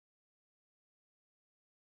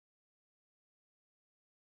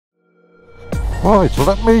Right,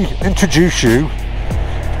 let me introduce you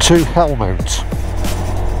to Helmount,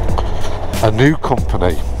 a new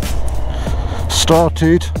company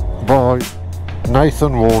started by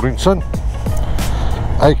Nathan Warrington,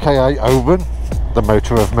 aka Owen, the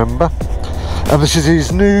Motourev member, and this is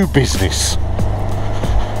his new business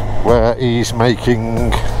where he's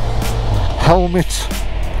making helmet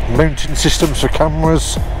mounting systems for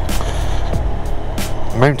cameras,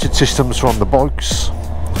 mounted systems from the bikes.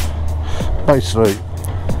 Basically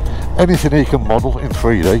anything he can model in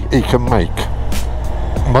 3D he can make.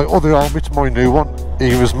 My other helmet, my new one,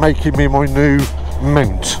 he was making me my new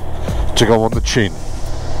mount to go on the chin,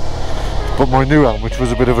 but my new helmet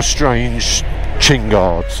was a bit of a strange chin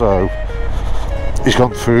guard, so he's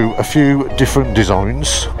gone through a few different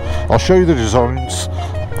designs. I'll show you the designs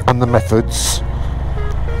and the methods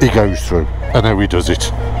he goes through and how he does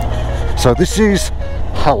it. So this is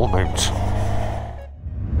Helmount.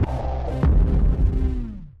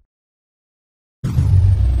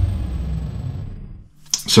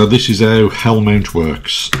 So this is how Helmount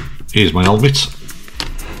works. Here's my helmet,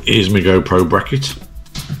 here's my GoPro bracket.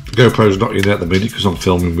 GoPro's not in there at the minute because I'm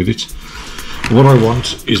filming with it. What I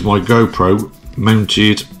want is my GoPro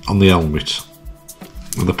mounted on the helmet.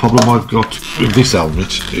 And the problem I've got with this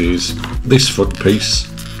helmet is this front piece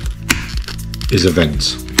is a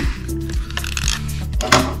vent.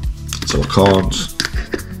 So I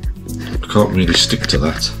can't really stick to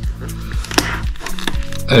that.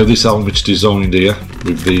 How this helmet's designed here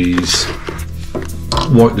with these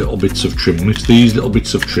white little bits of trim on it. These little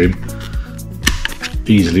bits of trim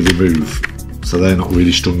easily remove, so they're not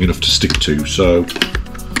really strong enough to stick to, so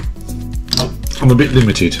I'm a bit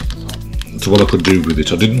limited to what I could do with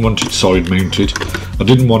it. I didn't want it side mounted, I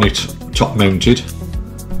didn't want it top mounted,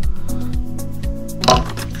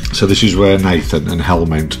 so this is where Nathan and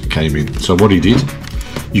Helmount came in. So what he did,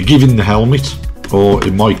 you give him the helmet, or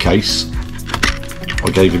in my case I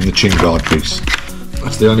gave him the chin guard piece.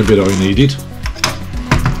 That's the only bit I needed.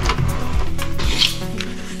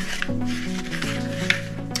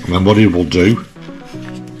 And then what he will do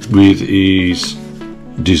with his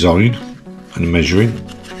design and measuring,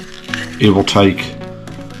 he will take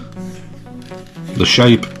the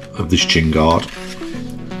shape of this chin guard.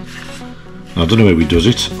 Now, I don't know how he does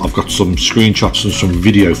it. I've got some screenshots and some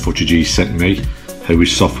video footage he sent me, how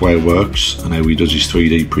his software works and how he does his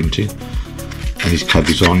 3D printing and his CAD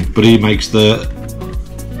design, but he makes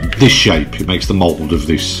this shape, he makes the mould of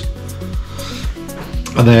this,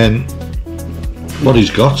 and then what he's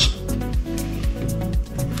got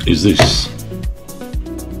is this,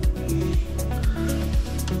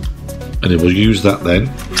 and he will use that then,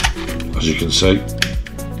 as you can see,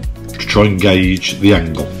 to try and gauge the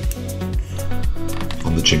angle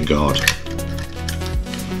on the chin guard,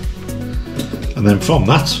 and then from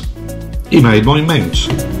that he made my mount.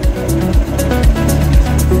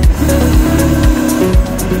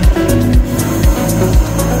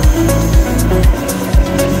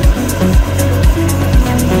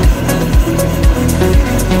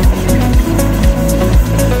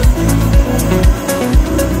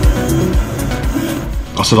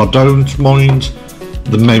 I said I don't mind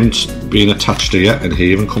the mount being attached here and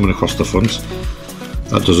here and coming across the front.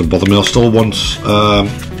 That doesn't bother me. I still want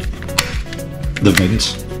the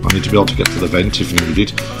vent. I need to be able to get to the vent if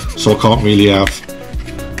needed. So I can't really have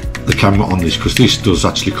the camera on this because this does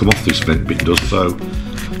actually come off, this vent bit does, so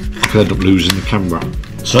I could end up losing the camera.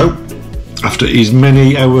 So after as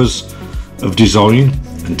many hours of design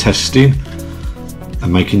and testing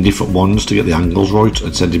and making different ones to get the angles right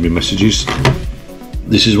and sending me messages,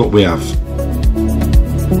 this is what we have.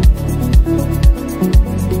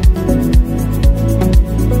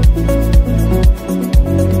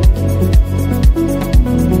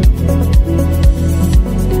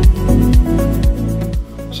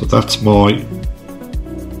 So that's my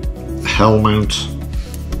Helmount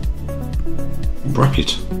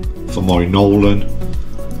bracket for my Nolan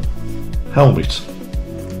helmet.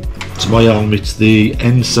 It's my helmet, the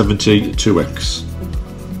N72X.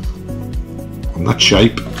 And that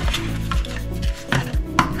shape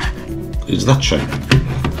is that shape.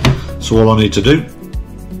 So all I need to do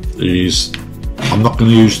is, I'm not going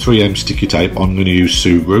to use 3M sticky tape, I'm going to use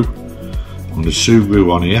Sugru. I'm going to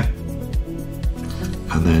Sugru on here,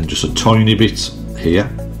 and then just a tiny bit here,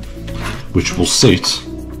 which will sit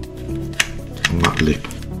on that lip.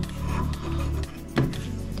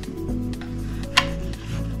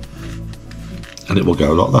 And it will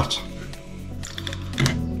go like that.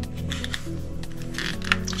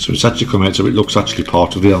 So it's actually come out so it looks actually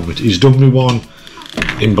part of the helmet. He's done me one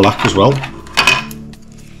in black as well.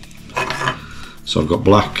 So I've got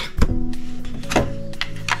black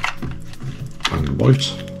and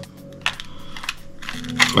white.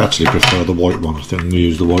 I actually prefer the white one. I think I'm going to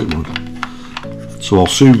use the white one. So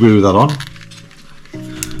I'll glue that on.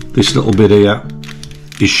 This little bit here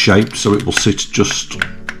is shaped so it will sit just and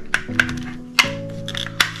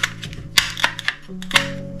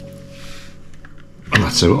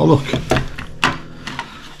that's how it'll look.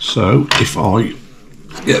 So if I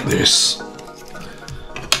get this,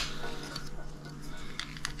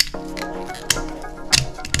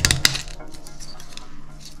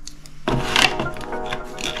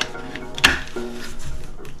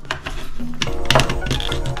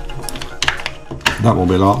 that will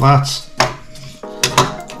be like that,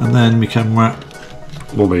 and then my camera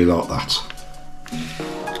will be like that.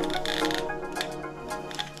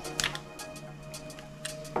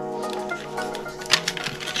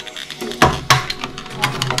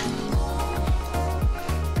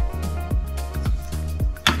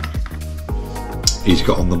 He's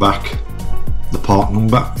got on the back the part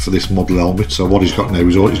number for this model helmet, so what he's got now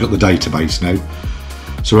is he's got the database now,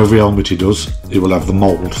 so every helmet he does, he will have the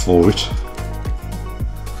mould for it.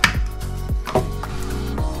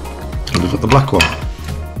 And we've got the black one.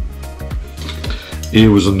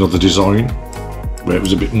 Here was another design where it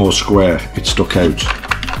was a bit more square, it stuck out.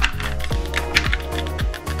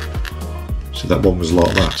 See, that one was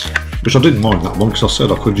like that, which I didn't mind that one because I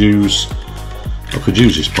said I could use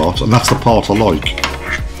this part, and that's the part I like.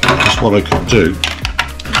 That's what I can do,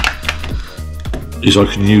 is I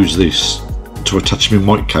can use this to attach my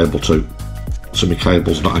mic cable to, so my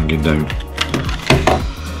cable's not hanging down.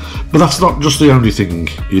 But that's not just the only thing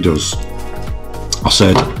he does. I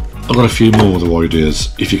said I've got a few more other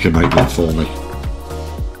ideas if you can make them for me.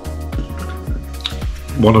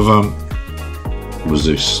 One of them was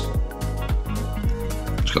this.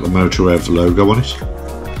 It's got the Motourev logo on it.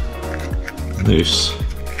 This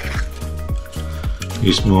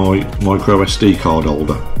is my micro SD card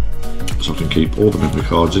holder, so I can keep all the memory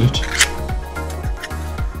cards in it.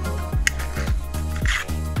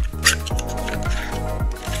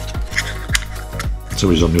 So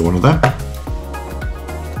he's only one of them.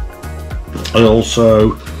 I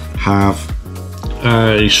also have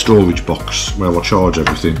a storage box where I charge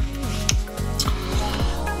everything,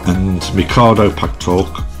 and my Cardo pack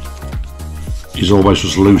torque is always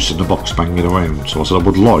just loose in the box banging around, so I said I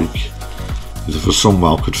would like is if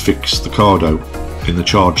somewhere I could fix the Cardo in the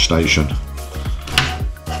charge station.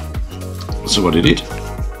 So what he did,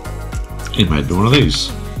 he made me one of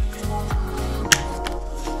these.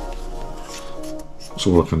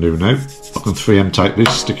 So what I can do now, I can 3M tape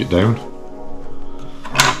this, stick it down,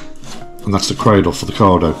 and that's the cradle for the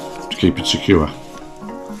Cardo to keep it secure.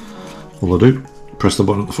 All I do, press the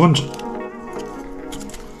button at the front,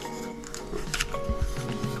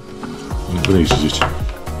 and it releases it.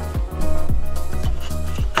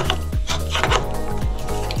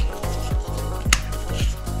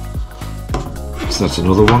 So that's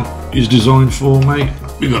another one he's designed for me.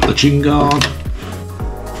 We've got the chin guard,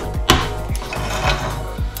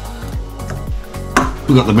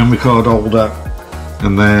 we've got the memory card holder,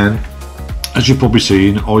 and then, as you've probably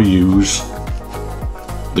seen, I use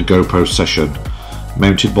the GoPro Session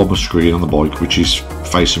mounted by my screen on the bike, which is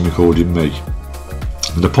facing recording me.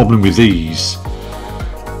 And the problem with these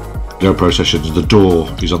GoPro Sessions, the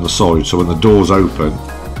door is on the side, so when the door's open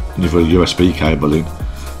and you've got a USB cable in,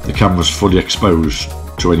 the camera's fully exposed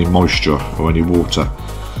to any moisture or any water.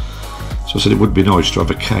 So I said it would be nice to have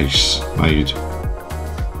a case made,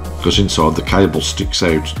 because inside the cable sticks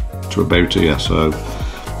out to about here. So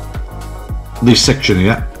this section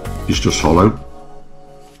here is just hollow,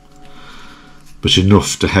 but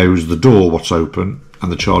enough to house the door what's open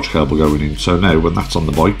and the charge cable going in. So now when that's on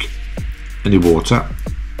the bike, any water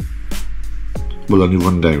will only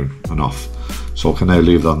run down and off. So I can now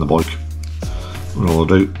leave that on the bike, and all I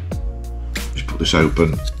do is put this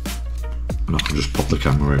open and I can just pop the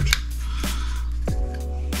camera out.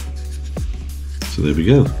 So there we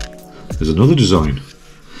go, there's another design.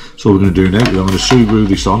 So what we're going to do now is I'm going to sew glue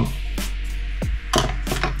this on,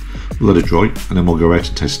 let it dry, and then we'll go out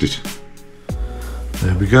and test it.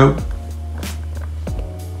 There we go.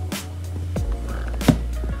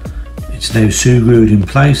 It's now sew glued in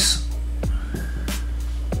place.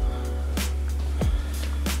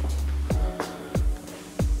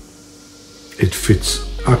 It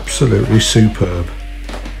fits absolutely superb.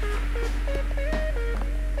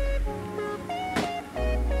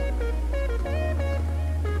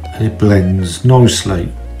 And it blends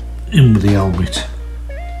nicely in with the helmet.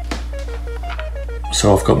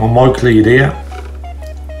 So I've got my mic lead here,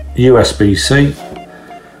 USB-C.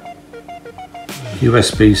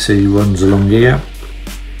 USB-C runs along here.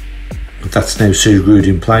 I've but that's now screwed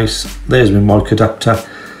in place. There's my mic adapter,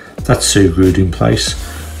 that's screwed in place.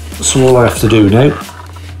 So all I have to do now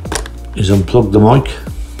is unplug the mic,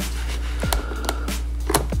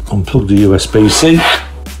 unplug the USB-C,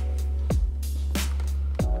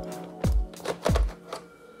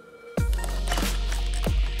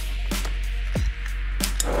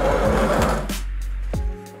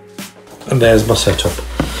 and there's my setup.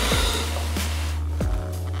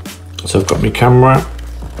 So I've got my camera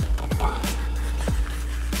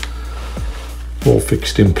all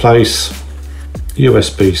fixed in place,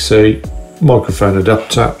 USB-C, microphone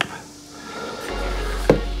adapter,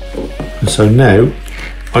 and so now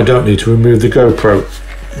I don't need to remove the GoPro.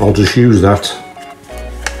 I'll just use that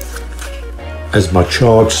as my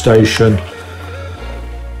charge station,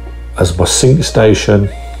 as my sync station.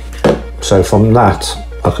 So from that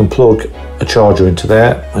I can plug a charger into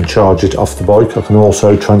there and charge it off the bike. I can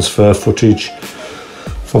also transfer footage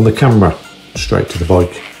from the camera straight to the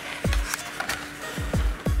bike.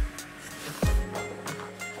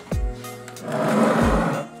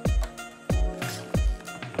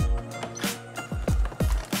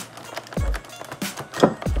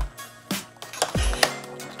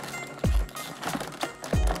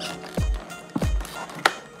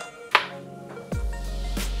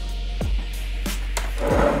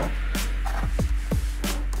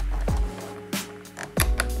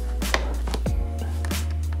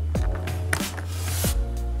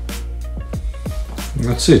 And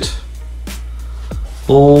that's it,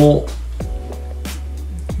 all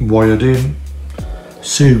wired in,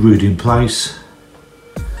 screwed in place,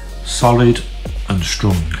 solid and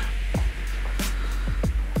strong.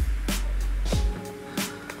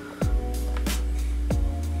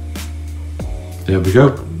 There we go,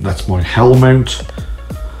 that's my Helmount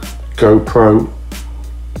GoPro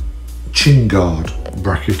chin guard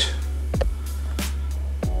bracket.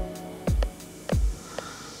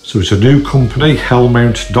 So it's a new company,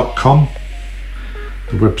 Helmount.com.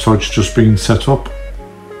 The website's just been set up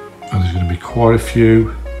and there's going to be quite a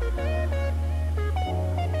few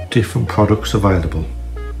different products available.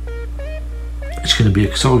 It's going to be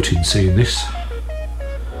exciting seeing this.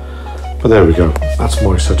 But there we go, that's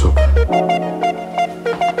my setup.